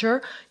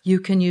Culture. You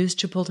can use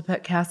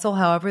Chapultepec Castle.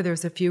 However,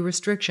 there's a few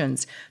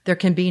restrictions. There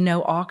can be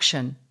no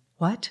auction.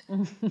 What?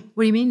 What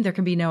do you mean there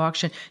can be no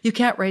auction? You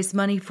can't raise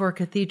money for a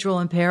cathedral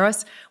in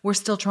Paris. We're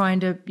still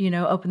trying to,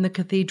 open the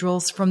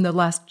cathedrals from the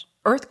last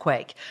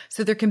earthquake.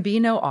 So there can be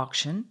no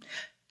auction.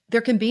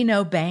 There can be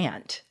no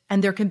band.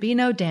 And there can be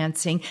no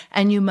dancing,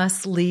 and you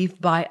must leave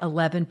by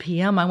 11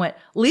 p.m. I went,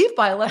 leave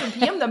by 11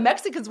 p.m.? The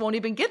Mexicans won't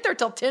even get there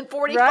till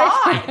 10:45.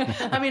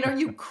 Right. I mean, are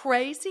you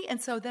crazy?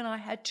 And so then I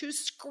had to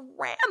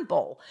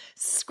scramble.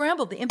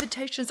 The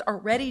invitations are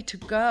ready to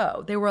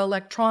go. They were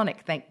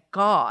electronic, thank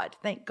God.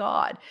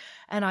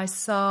 And I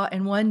saw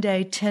in one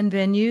day 10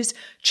 venues,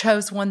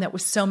 chose one that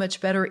was so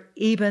much better,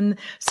 even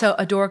so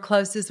a door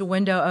closes, a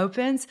window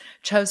opens,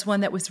 chose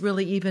one that was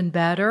really even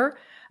better.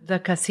 The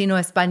Casino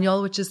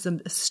Español, which is a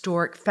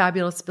historic,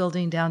 fabulous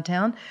building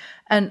downtown.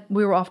 And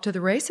we were off to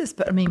the races.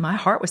 But, I mean, my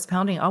heart was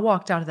pounding. I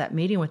walked out of that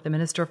meeting with the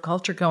Minister of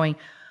Culture going,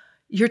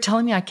 you're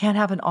telling me I can't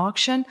have an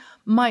auction?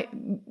 My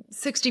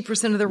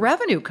 60% of the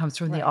revenue comes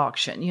from the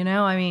auction.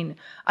 I mean,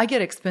 I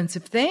get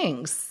expensive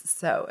things.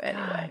 So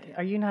anyway. God,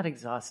 are you not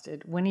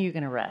exhausted? When are you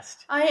going to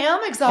rest? I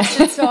am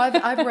exhausted. So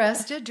I've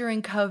rested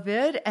during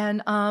COVID,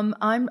 and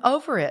I'm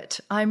over it.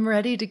 I'm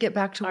ready to get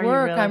back to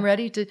work. Really? I'm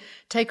ready to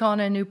take on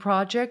a new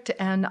project.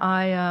 And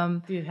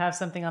do you have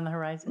something on the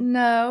horizon?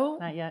 No.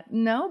 Not yet?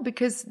 No,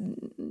 because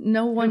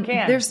no one,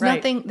 there is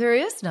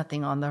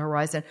nothing on the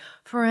horizon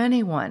for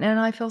anyone. And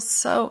I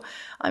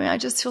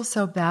just feel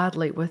so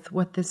badly with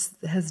what this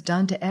has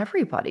done to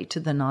everybody, to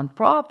the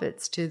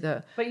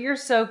nonprofits, But you're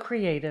so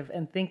creative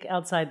and think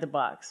outside the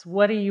box.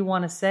 What do you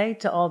want to say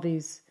to all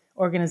these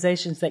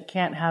organizations that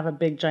can't have a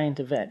big giant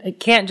event?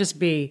 It can't just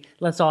be,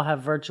 let's all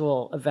have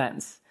virtual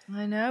events.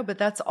 I know, but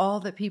that's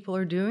all that people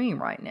are doing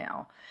right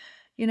now.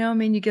 You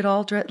get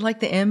all dressed, like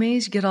the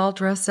Emmys, you get all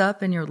dressed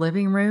up in your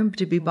living room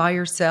to be by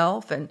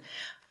yourself and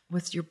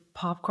with your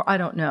popcorn. I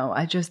don't know.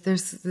 I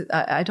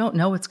don't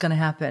know what's going to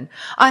happen.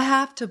 I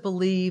have to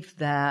believe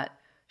that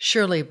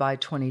surely by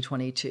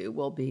 2022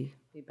 we'll be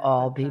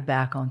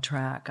back on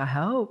track. I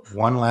hope.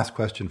 One last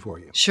question for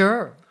you.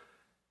 Sure.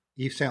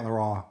 Yves Saint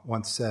Laurent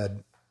once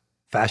said,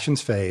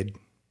 fashions fade,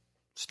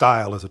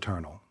 style is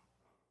eternal.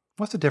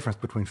 What's the difference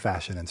between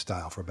fashion and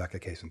style for Becca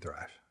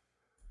Case-and-Thrash?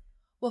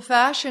 Well,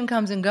 fashion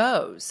comes and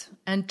goes,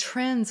 and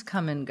trends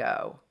come and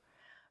go.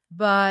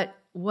 But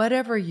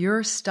whatever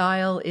your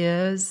style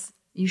is,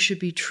 you should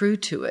be true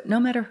to it, no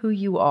matter who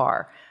you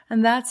are.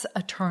 And that's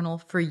eternal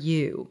for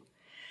you.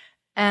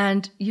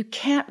 And you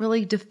can't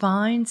really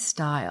define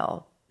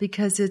style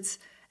because it's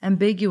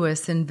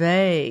ambiguous and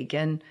vague.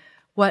 And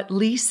what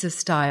Lisa's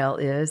style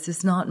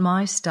is not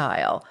my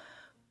style.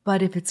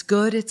 But if it's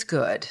good, it's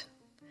good.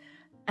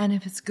 And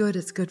if it's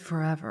good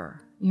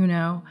forever,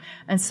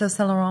 And so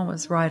Saint Laurent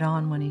was right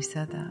on when he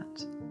said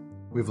that.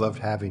 We've loved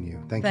having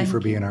you. Thank you for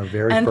being our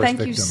very first victim. And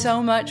thank you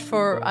so much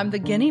I'm the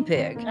guinea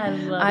pig.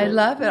 I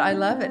love it.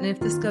 And if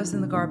this goes in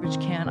the garbage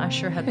can, I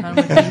sure had fun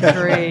with you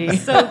three.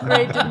 So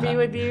great to be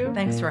with you.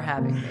 Thanks for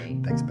having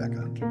me. Thanks, Becca.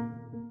 Okay.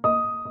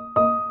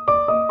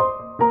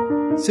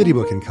 City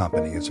Book &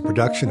 Company is a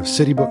production of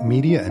City Book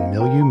Media and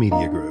Milieu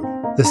Media Group.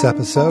 This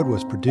episode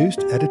was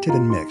produced, edited,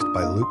 and mixed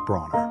by Luke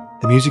Bronner.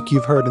 The music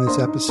you've heard in this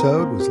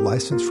episode was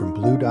licensed from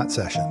Blue Dot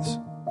Sessions.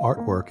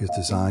 Artwork is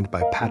designed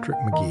by Patrick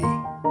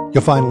McGee.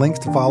 You'll find links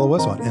to follow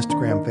us on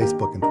Instagram,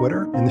 Facebook, and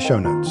Twitter in the show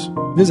notes.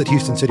 Visit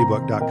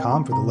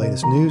HoustonCityBook.com for the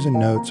latest news and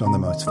notes on the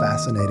most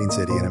fascinating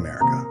city in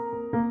America.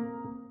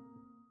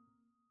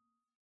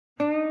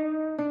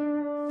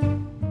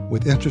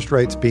 With interest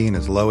rates being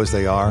as low as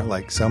they are,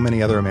 like so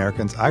many other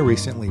Americans, I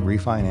recently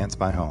refinanced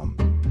my home.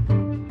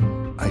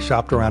 I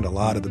shopped around a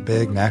lot of the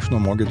big national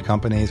mortgage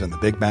companies and the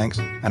big banks,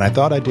 and I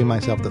thought I'd do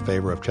myself the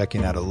favor of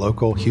checking out a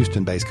local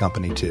Houston-based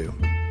company too.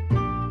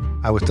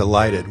 I was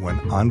delighted when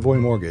Envoy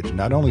Mortgage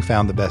not only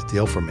found the best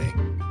deal for me,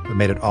 but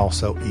made it all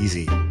so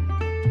easy.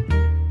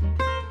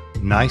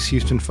 Nice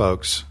Houston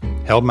folks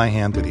held my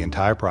hand through the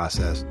entire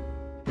process,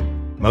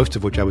 most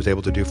of which I was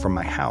able to do from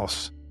my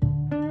house.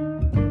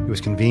 It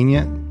was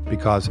convenient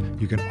because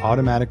you can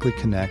automatically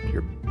connect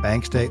your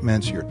bank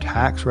statements, your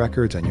tax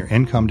records, and your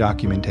income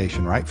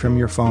documentation right from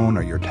your phone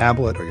or your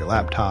tablet or your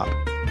laptop.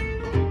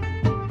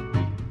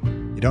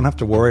 You don't have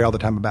to worry all the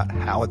time about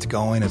how it's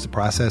going as the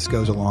process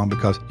goes along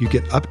because you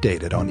get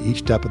updated on each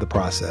step of the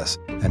process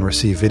and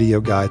receive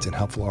video guides and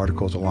helpful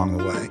articles along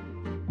the way.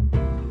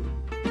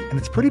 And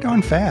it's pretty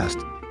darn fast.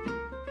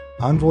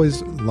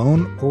 Envoy's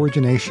loan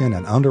origination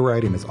and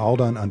underwriting is all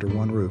done under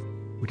one roof,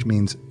 which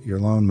means your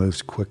loan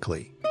moves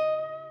quickly.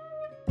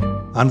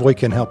 Envoy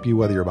can help you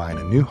whether you're buying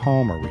a new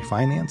home or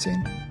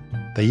refinancing.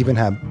 They even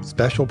have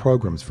special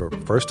programs for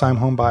first-time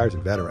home buyers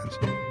and veterans.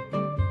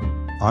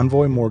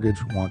 Envoy Mortgage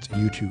wants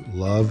you to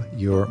love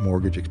your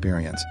mortgage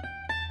experience.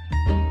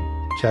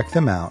 Check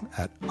them out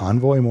at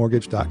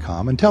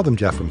envoymortgage.com and tell them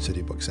Jeff from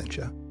CityBook sent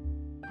you.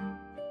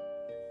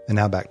 And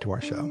now back to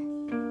our show.